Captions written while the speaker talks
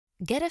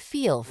Get a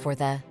feel for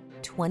the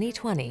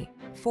 2020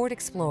 Ford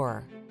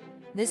Explorer.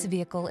 This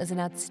vehicle is an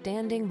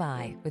outstanding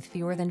buy with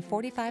fewer than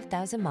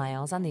 45,000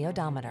 miles on the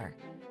odometer.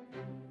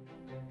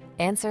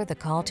 Answer the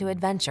call to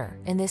adventure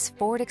in this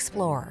Ford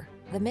Explorer,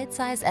 the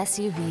midsize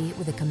SUV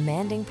with a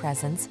commanding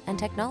presence and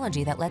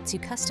technology that lets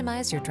you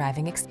customize your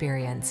driving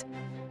experience.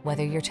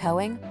 Whether you're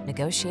towing,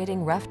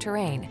 negotiating rough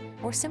terrain,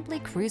 or simply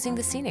cruising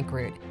the scenic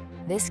route,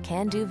 this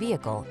can-do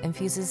vehicle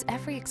infuses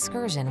every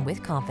excursion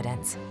with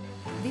confidence.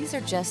 These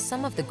are just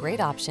some of the great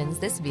options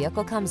this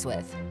vehicle comes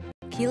with: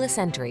 keyless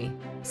entry,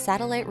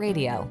 satellite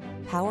radio,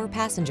 power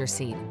passenger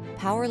seat,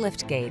 power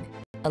liftgate,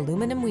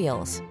 aluminum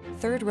wheels,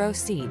 third row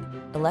seat,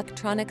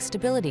 electronic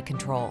stability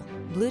control,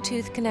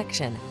 Bluetooth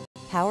connection,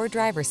 power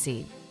driver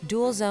seat,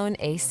 dual zone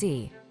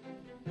AC.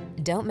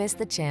 Don't miss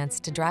the chance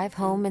to drive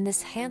home in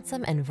this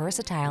handsome and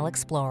versatile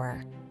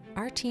Explorer.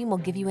 Our team will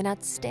give you an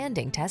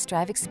outstanding test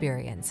drive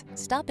experience.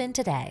 Stop in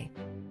today.